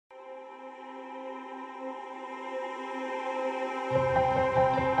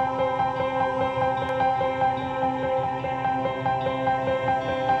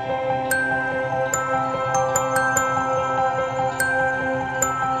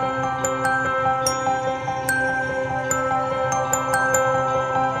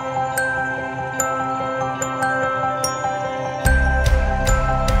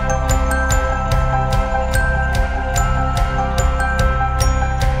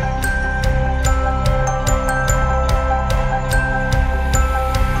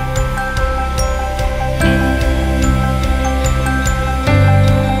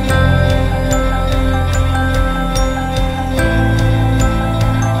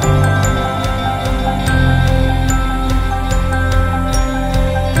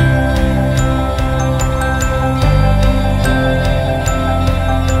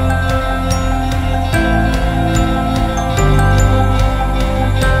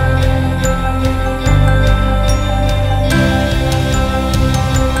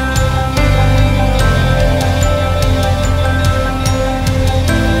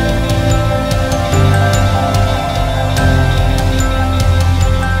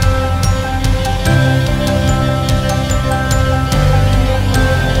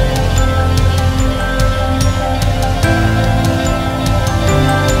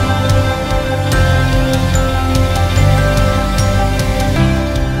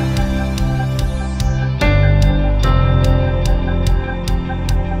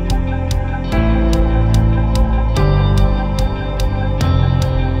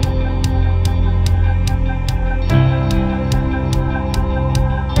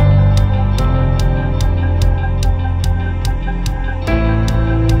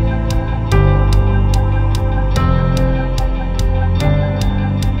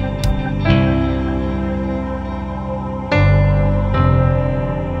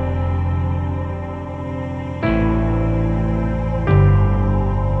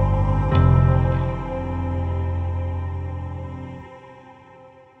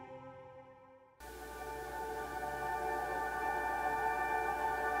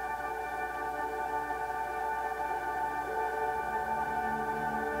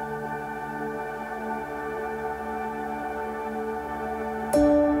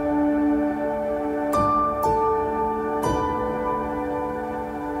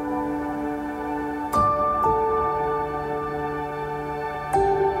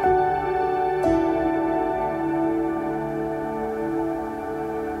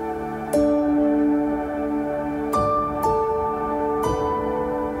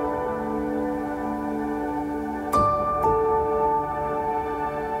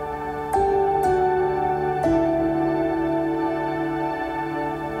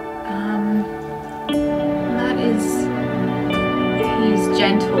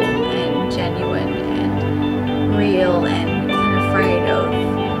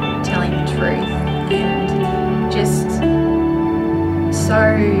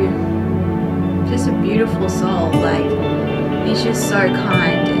beautiful soul. Like, he's just so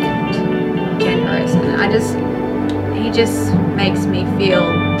kind and generous, and he just makes me feel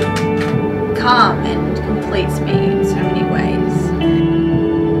calm and completes me in so many ways.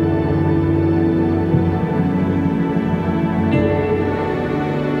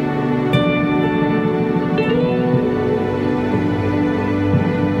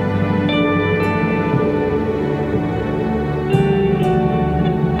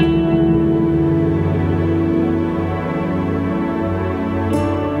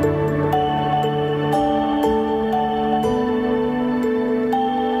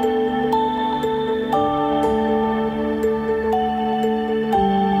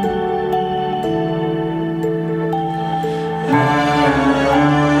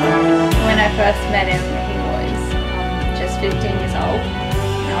 First met him, he was just 15 years old,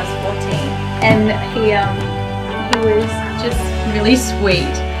 and I was 14, and he was just really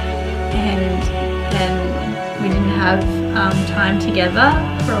sweet, and then we didn't have time together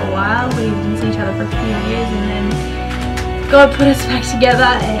for a while. We didn't see each other for a few years, and then God put us back together,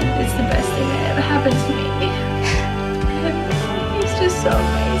 and it's the best thing that ever happened to me. He's just so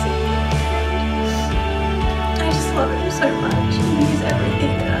amazing. I just love him so much. He's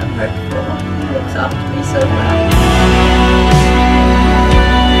everything that I've hoped for. He looks after me so well.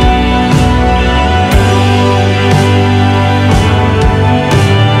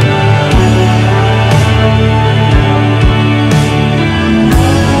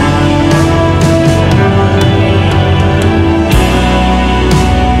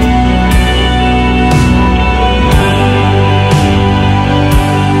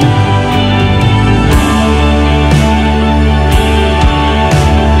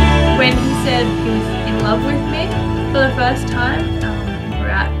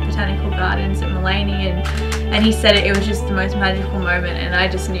 And he said it was just the most magical moment, and I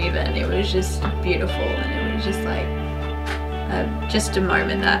just knew then it was just beautiful, and it was just like just a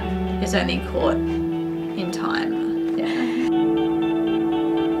moment that is only caught in time. Yeah.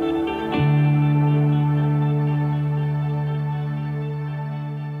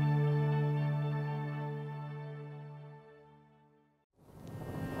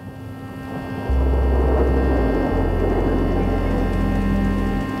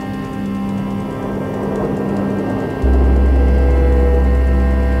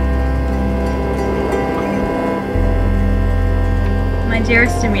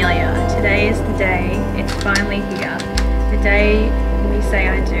 Dearest Amelia, today is the day. It's finally here. The day we say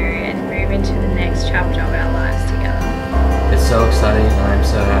I do and move into the next chapter of our lives together. It's so exciting, and I'm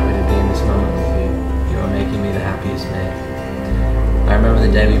so happy to be in this moment with you. You are making me the happiest man. I remember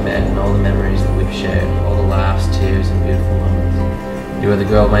the day we met and all the memories that we've shared, all the laughs, tears, and beautiful moments. You are the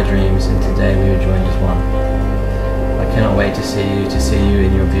girl of my dreams, and today we are joined as one. I cannot wait to see you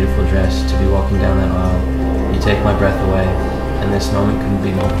in your beautiful dress, to be walking down that aisle. You take my breath away, and this moment couldn't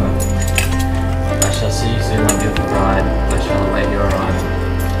be more perfect. I shall see you soon, my beautiful bride. I shall await your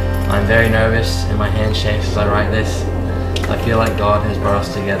arrival. I'm very nervous, and my hand shakes as I write this. I feel like God has brought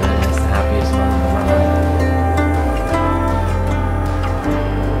us together, and it's the happiest moment of my life.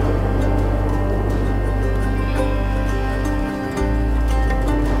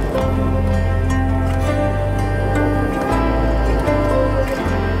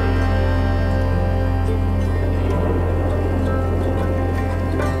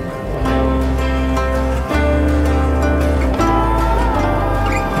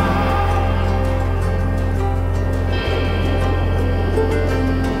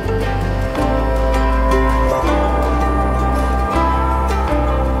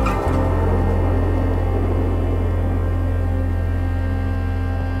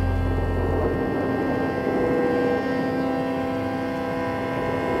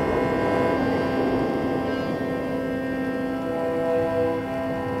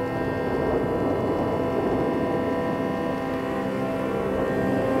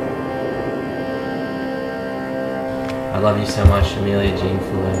 I love you so much, Amelia Jean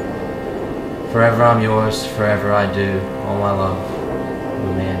Fuller. Forever I'm yours, forever I do, all my love,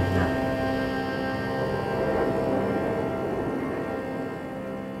 amen.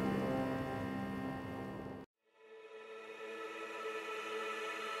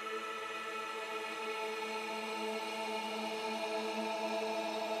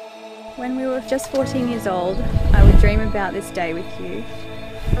 When we were just 14 years old, I would dream about this day with you.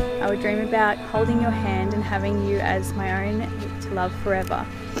 I would dream about holding your hand and having you as my own to love forever.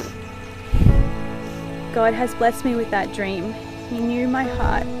 God has blessed me with that dream. He knew my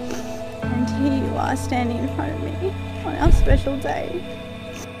heart, and here you are standing in front of me on our special day.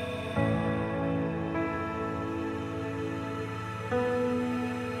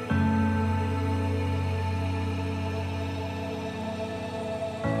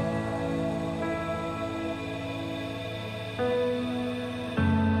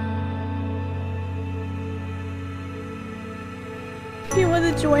 are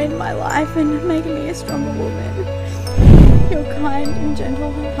the joy in my life and making me a stronger woman. Your kind and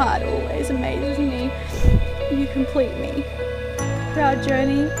gentle heart always amazes me. You complete me. For our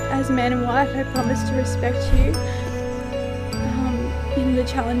journey as man and wife, I promise to respect you in the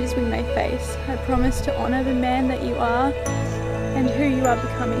challenges we may face. I promise to honour the man that you are and who you are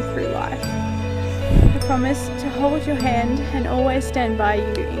becoming through life. I promise to hold your hand and always stand by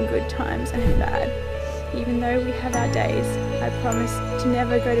you in good times and in bad. Even though we have our days, I promise to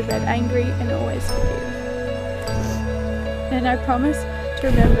never go to bed angry and always forgive. And I promise to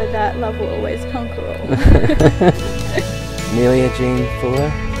remember that love will always conquer all. Amelia Jean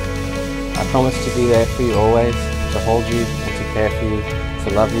Fuller, I promise to be there for you always, to hold you and to care for you,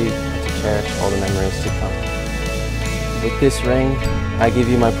 to love you and to cherish all the memories to come. With this ring, I give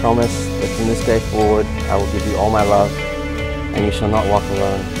you my promise that from this day forward I will give you all my love, and you shall not walk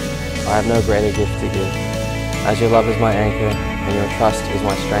alone. I have no greater gift to give. As your love is my anchor, and your trust is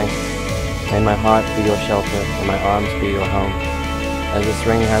my strength, may my heart be your shelter, and my arms be your home. As this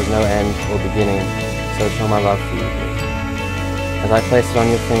ring has no end or beginning, so shall my love for you be. As I place it on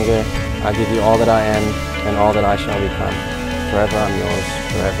your finger, I give you all that I am, and all that I shall become. Forever I'm yours,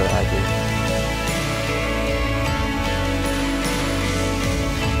 forever I do.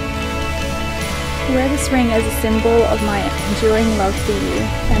 Wear this ring as a symbol of my enduring love for you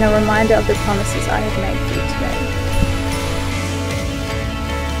and a reminder of the promises I have made for you today.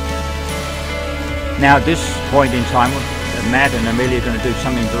 Now at this point in time, Matt and Amelia are going to do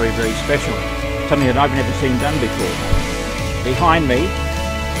something very, very special. Something that I've never seen done before. Behind me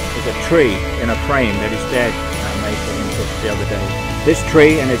is a tree in a frame that his dad made for him just the other day. This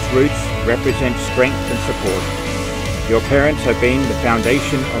tree and its roots represent strength and support. Your parents have been the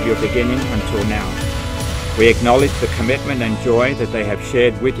foundation of your beginning until now. We acknowledge the commitment and joy that they have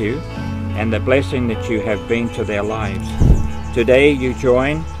shared with you and the blessing that you have been to their lives. Today you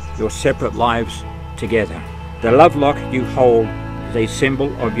join your separate lives together. The love lock you hold is a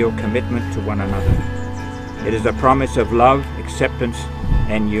symbol of your commitment to one another. It is a promise of love, acceptance,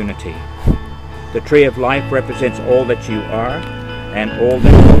 and unity. The tree of life represents all that you are and all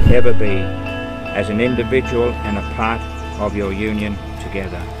that you will ever be as an individual and a part of your union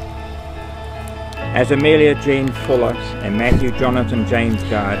together. As Amelia Jean Fuller and Matthew Jonathan James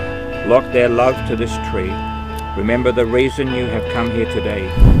Guard lock their love to this tree, remember the reason you have come here today.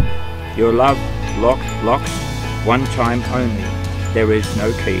 Your love locks one time only. There is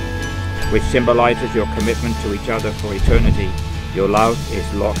no key, which symbolizes your commitment to each other for eternity. Your love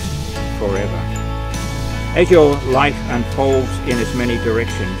is locked forever. As your life unfolds in its many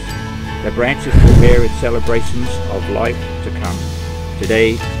directions, the branches will bear its celebrations of life to come.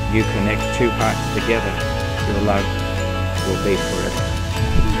 Today, you connect two hearts together. Your love will be forever.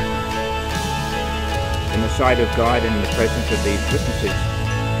 In the sight of God and in the presence of these witnesses,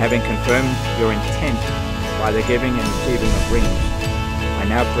 having confirmed your intent by the giving and receiving of rings, I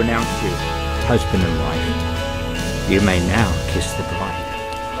now pronounce you husband and wife. You may now kiss the bride.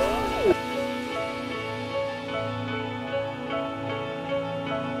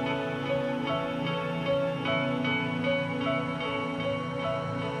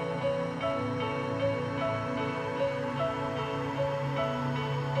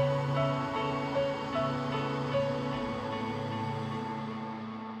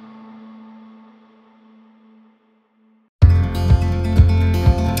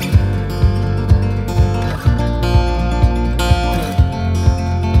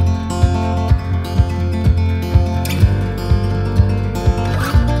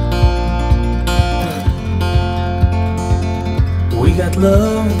 We got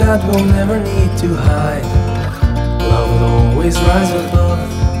love that we'll never need to hide. Love will always rise above.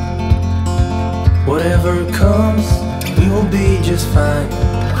 Whatever comes, we will be just fine.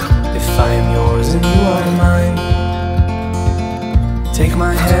 If I am yours and you are mine, take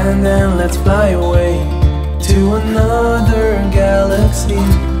my hand and let's fly away to another galaxy.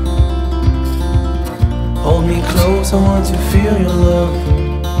 Hold me close, I want to feel your love.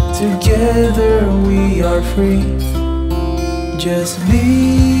 Together we are free. Just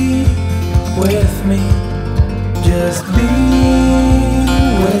be with me, just be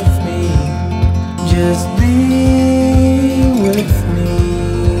with me, just be with me.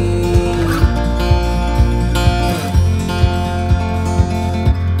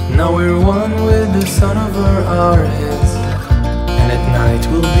 Now we're one with the sun over our heads, and at night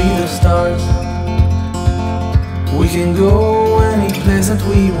we'll be the stars. We can go any place that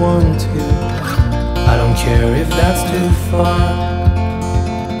we want to. I don't care if that's too far.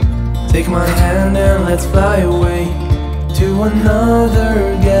 Take my hand and let's fly away to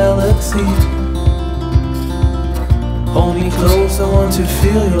another galaxy. Hold me close, I want to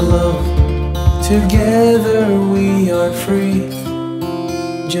feel your love. Together we are free.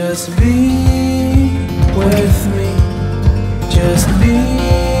 Just be with me. Just be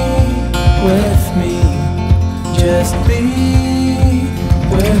with me. Just be